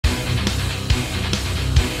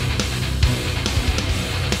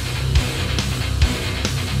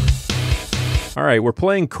All right, we're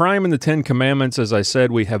playing Crime in the Ten Commandments. As I said,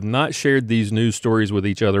 we have not shared these news stories with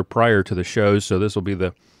each other prior to the shows, so this will be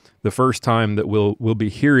the first time that we'll be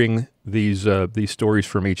hearing these stories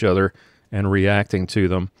from each other and reacting to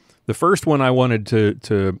them. The first one I wanted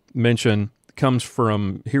to mention comes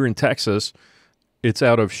from here in Texas. It's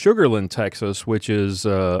out of Sugar Land, Texas, which is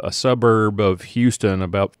a suburb of Houston,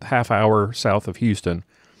 about half hour south of Houston.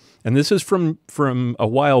 And this is from a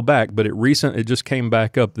while back, but it just came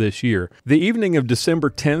back up this year. The evening of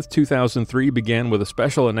December 10th, 2003 began with a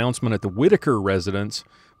special announcement at the Whitaker residence.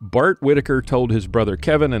 Bart Whitaker told his brother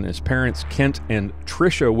Kevin and his parents, Kent and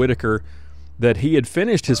Tricia Whitaker, that he had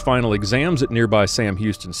finished his final exams at nearby Sam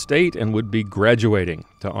Houston State and would be graduating.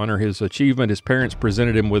 To honor his achievement, his parents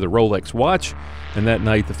presented him with a Rolex watch, and that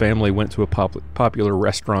night the family went to a popular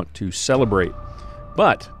restaurant to celebrate.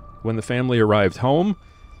 But when the family arrived home,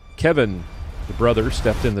 Kevin, the brother,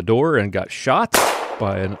 stepped in the door and got shot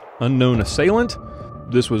by an unknown assailant.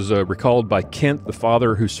 This was recalled by Kent, the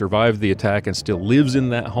father, who survived the attack and still lives in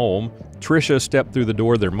that home. Tricia stepped through the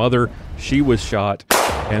door, their mother. She was shot,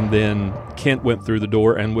 and then Kent went through the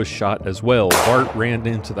door and was shot as well. Bart ran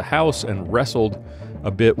into the house and wrestled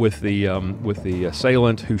a bit with the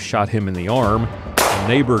assailant, who shot him in the arm. A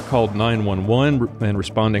neighbor called 911, and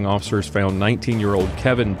responding officers found 19-year-old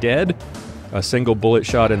Kevin dead. A single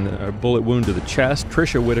bullet wound to the chest.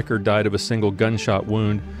 Tricia Whitaker died of a single gunshot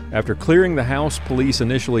wound. After clearing the house, police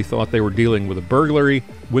initially thought they were dealing with a burglary.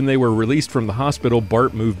 When they were released from the hospital,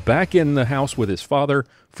 Bart moved back in the house with his father.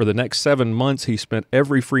 For the next 7 months, he spent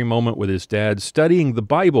every free moment with his dad studying the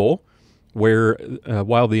Bible,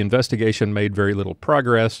 while the investigation made very little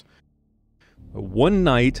progress. One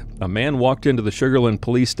night, a man walked into the Sugar Land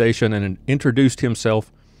police station and introduced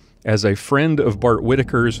himself as a friend of Bart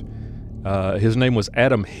Whitaker's. His name was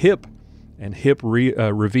Adam Hipp, and Hipp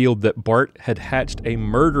revealed that Bart had hatched a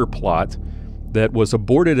murder plot that was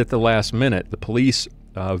aborted at the last minute. The police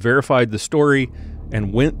verified the story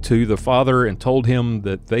and went to the father and told him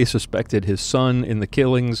that they suspected his son in the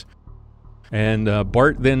killings. And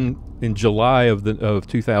Bart then, in July of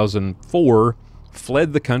 2004,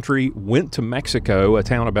 fled the country, went to Mexico, a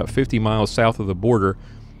town about 50 miles south of the border,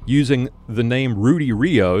 using the name Rudy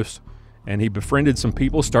Rios. And he befriended some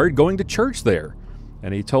people, started going to church there.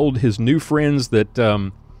 And he told his new friends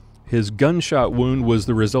that his gunshot wound was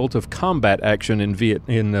the result of combat action in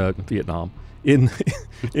Vietnam. A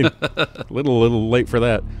little late for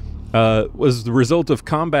that. Was the result of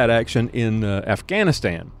combat action in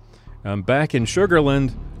Afghanistan. Back in Sugar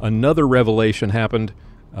Land, another revelation happened.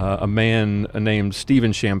 A man named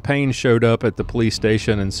Stephen Champagne showed up at the police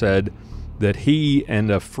station and said that he and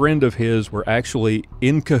a friend of his were actually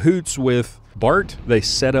in cahoots with Bart. They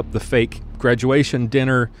set up the fake graduation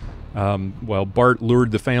dinner while Bart lured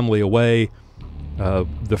the family away.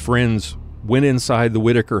 The friends went inside the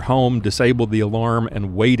Whitaker home, disabled the alarm,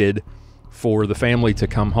 and waited for the family to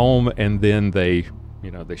come home, and then they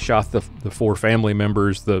shot the 4 family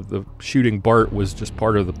members. The shooting Bart was just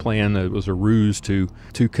part of the plan. It was a ruse to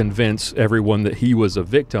convince everyone that he was a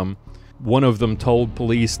victim. One of them told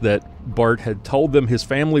police that Bart had told them his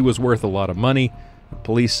family was worth a lot of money.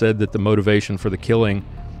 Police said that the motivation for the killing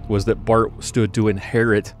was that Bart stood to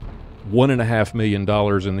inherit $1.5 million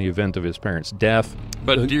in the event of his parents' death.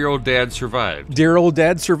 But dear old dad survived. Dear old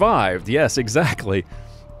dad survived, yes, exactly.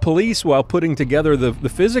 Police, while putting together the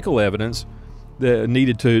physical evidence that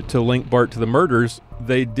needed to link Bart to the murders,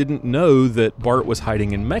 they didn't know that Bart was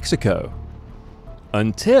hiding in Mexico.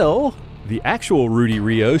 Until the actual Rudy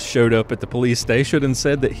Rios showed up at the police station and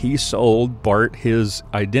said that he sold Bart his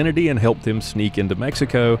identity and helped him sneak into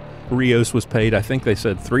Mexico. Rios was paid, I think they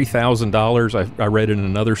said $3,000. I read in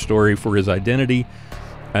another story for his identity.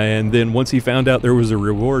 And then once he found out there was a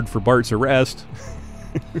reward for Bart's arrest,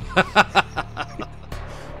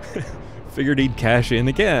 figured he'd cash in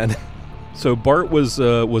again. So Bart was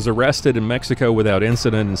arrested in Mexico without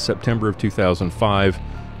incident in September of 2005.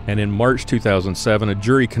 And in March 2007, a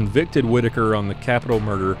jury convicted Whitaker on the capital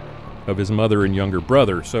murder of his mother and younger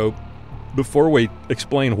brother. So before we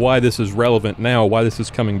explain why this is relevant now, why this is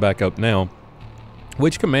coming back up now,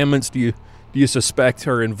 which commandments do you suspect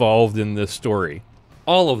are involved in this story?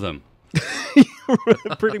 All of them.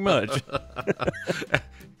 Pretty much.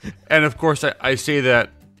 And of course, I say that,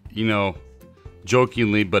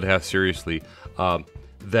 jokingly but half seriously,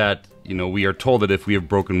 that we are told that if we have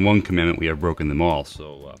broken one commandment, we have broken them all.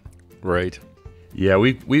 So, right. Yeah,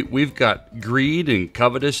 we've got greed and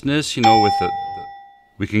covetousness.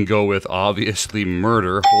 We can go with obviously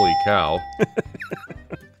murder. Holy cow!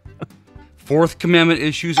 Fourth commandment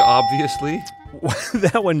issues, obviously.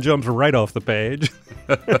 That one jumps right off the page.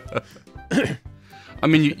 I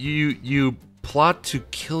mean, you plot to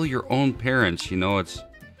kill your own parents.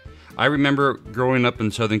 I remember growing up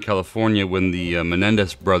in Southern California when the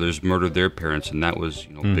Menendez brothers murdered their parents, and that was,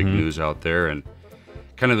 big news out there, and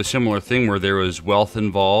kind of a similar thing where there was wealth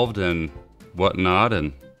involved and whatnot,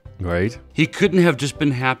 and Right. he couldn't have just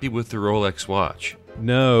been happy with the Rolex watch.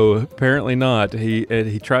 No, apparently not.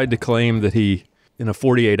 He tried to claim that in a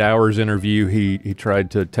 48 hours interview, he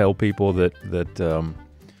tried to tell people that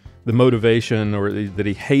the motivation, or that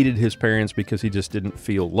he hated his parents because he just didn't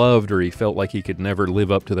feel loved, or he felt like he could never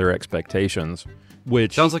live up to their expectations.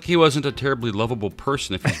 Which sounds like he wasn't a terribly lovable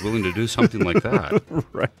person if he's willing to do something like that.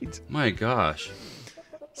 Right. My gosh.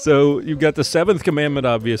 So you've got the seventh commandment,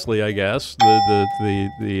 obviously, I guess,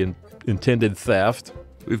 the intended theft.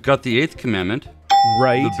 We've got the eighth commandment.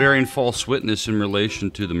 Right. The bearing false witness in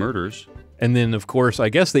relation to the murders. And then, of course, I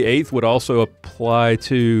guess the eighth would also apply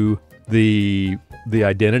to the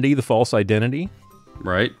identity, the false identity.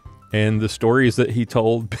 Right. And the stories that he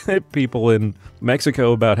told people in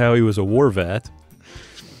Mexico about how he was a war vet.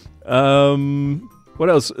 What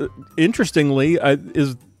else? Interestingly,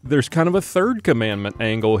 there's kind of a third commandment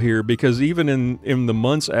angle here, because even in the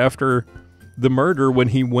months after the murder, when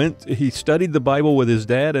he studied the Bible with his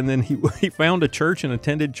dad, and then he found a church and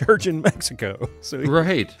attended church in Mexico. So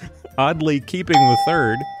right. Oddly keeping the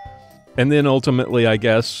third. And then ultimately, I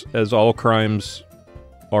guess, as all crimes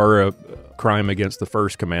are a crime against the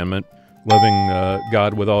first commandment, loving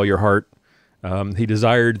God with all your heart, he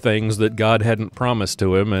desired things that God hadn't promised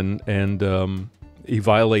to him, and he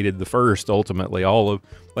violated the first. Ultimately,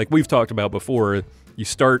 like we've talked about before, you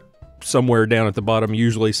start somewhere down at the bottom,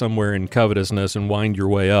 usually somewhere in covetousness, and wind your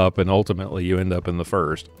way up, and ultimately you end up in the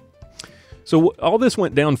first. So all this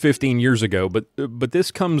went down 15 years ago, but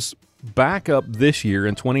this comes back up this year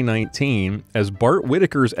in 2019 as Bart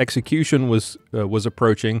Whitaker's execution was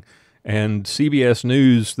approaching, and CBS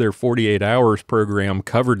News, their 48 Hours program,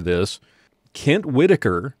 covered this. Kent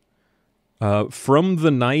Whitaker, from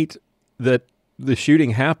the night that the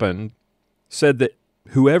shooting happened, said that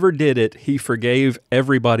whoever did it, he forgave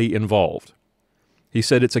everybody involved. He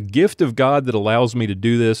said, "It's a gift of God that allows me to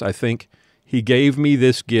do this. I think he gave me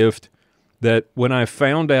this gift that when I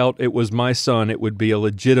found out it was my son, it would be a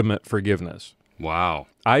legitimate forgiveness." Wow.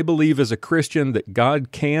 I believe as a Christian that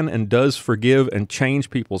God can and does forgive and change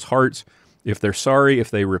people's hearts. If they're sorry, if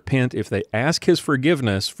they repent, if they ask his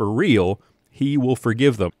forgiveness for real, he will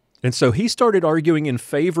forgive them. And so he started arguing in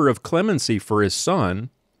favor of clemency for his son.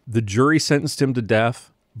 The jury sentenced him to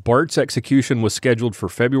death. Bart's execution was scheduled for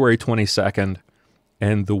February 22nd.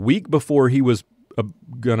 And the week before he was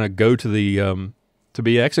going to go to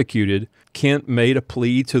be executed, Kent made a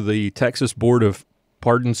plea to the Texas Board of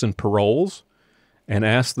Pardons and Paroles and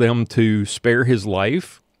asked them to spare his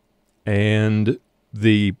life, and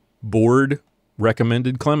the board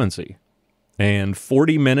recommended clemency. And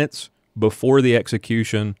 40 minutes before the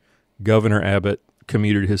execution, Governor Abbott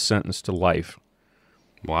commuted his sentence to life.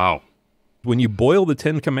 Wow. When you boil the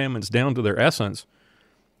Ten Commandments down to their essence,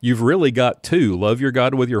 you've really got two: love your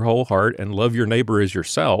God with your whole heart and love your neighbor as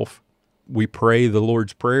yourself. We pray the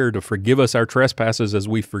Lord's Prayer to forgive us our trespasses as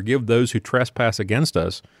we forgive those who trespass against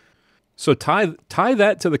us. So tie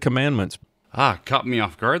that to the commandments. Caught me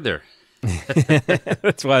off guard there.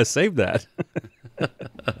 That's why I saved that.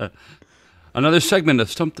 Another segment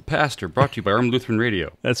of Stump the Pastor, brought to you by Armed Lutheran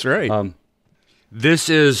Radio. That's right. This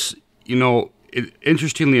is,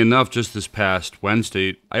 interestingly enough, just this past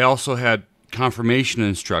Wednesday, I also had confirmation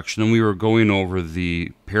instruction, and we were going over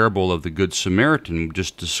the parable of the Good Samaritan,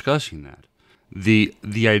 just discussing that.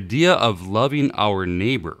 The idea of loving our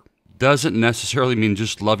neighbor doesn't necessarily mean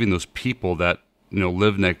just loving those people that,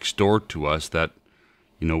 live next door to us, that,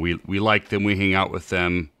 we like them, we hang out with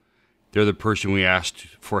them. They're the person we asked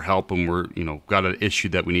for help when we're, got an issue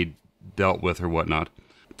that we need dealt with or whatnot.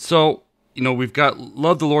 So, we've got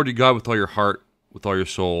love the Lord your God with all your heart, with all your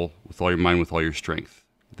soul, with all your mind, with all your strength.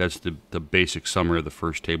 That's the basic summary of the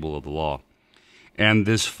first table of the law. And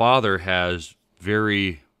this father has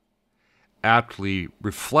very aptly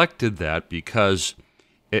reflected that, because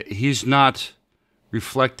he's not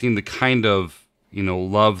reflecting the kind of,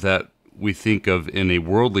 love that we think of in a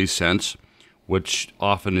worldly sense, which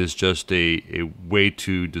often is just a way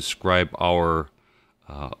to describe our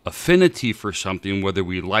affinity for something, whether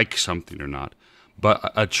we like something or not.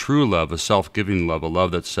 But a true love, a self-giving love, a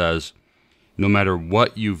love that says, no matter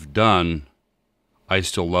what you've done, I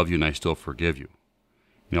still love you and I still forgive you.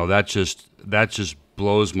 That just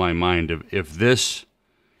blows my mind. If this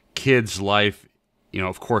kid's life,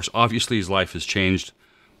 of course, obviously his life has changed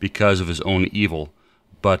because of his own evil,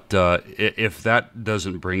 but if that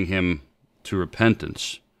doesn't bring him to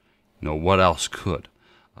repentance, what else could?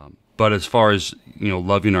 But as far as,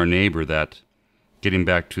 loving our neighbor, that getting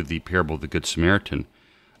back to the parable of the Good Samaritan,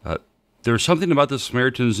 there's something about the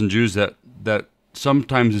Samaritans and Jews that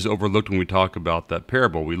sometimes is overlooked when we talk about that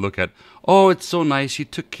parable. We look at, oh, it's so nice, he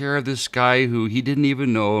took care of this guy who he didn't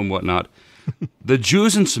even know and whatnot. The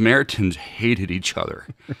Jews and Samaritans hated each other,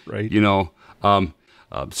 right?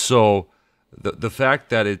 So the fact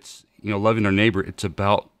that it's, loving our neighbor, it's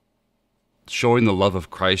about showing the love of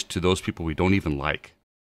Christ to those people we don't even like.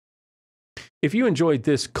 If you enjoyed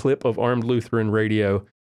this clip of Armed Lutheran Radio,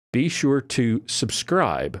 be sure to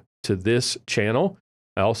subscribe to this channel.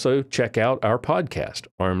 Also, check out our podcast,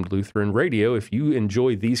 Armed Lutheran Radio, if you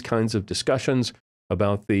enjoy these kinds of discussions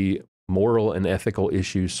about the moral and ethical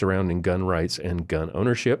issues surrounding gun rights and gun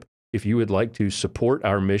ownership. If you would like to support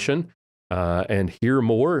our mission and hear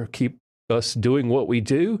more, keep us doing what we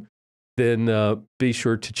do, then be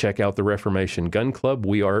sure to check out the Reformation Gun Club.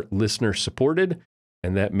 We are listener-supported,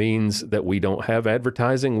 and that means that we don't have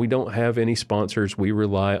advertising. We don't have any sponsors. We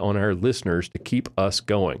rely on our listeners to keep us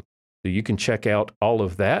going. So you can check out all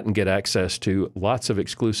of that and get access to lots of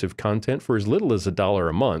exclusive content for as little as $1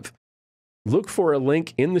 a month. Look for a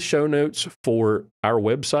link in the show notes for our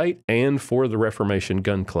website and for the Reformation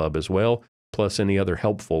Gun Club as well, plus any other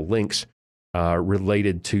helpful links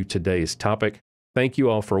related to today's topic. Thank you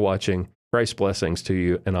all for watching. Christ's blessings to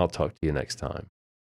you, and I'll talk to you next time.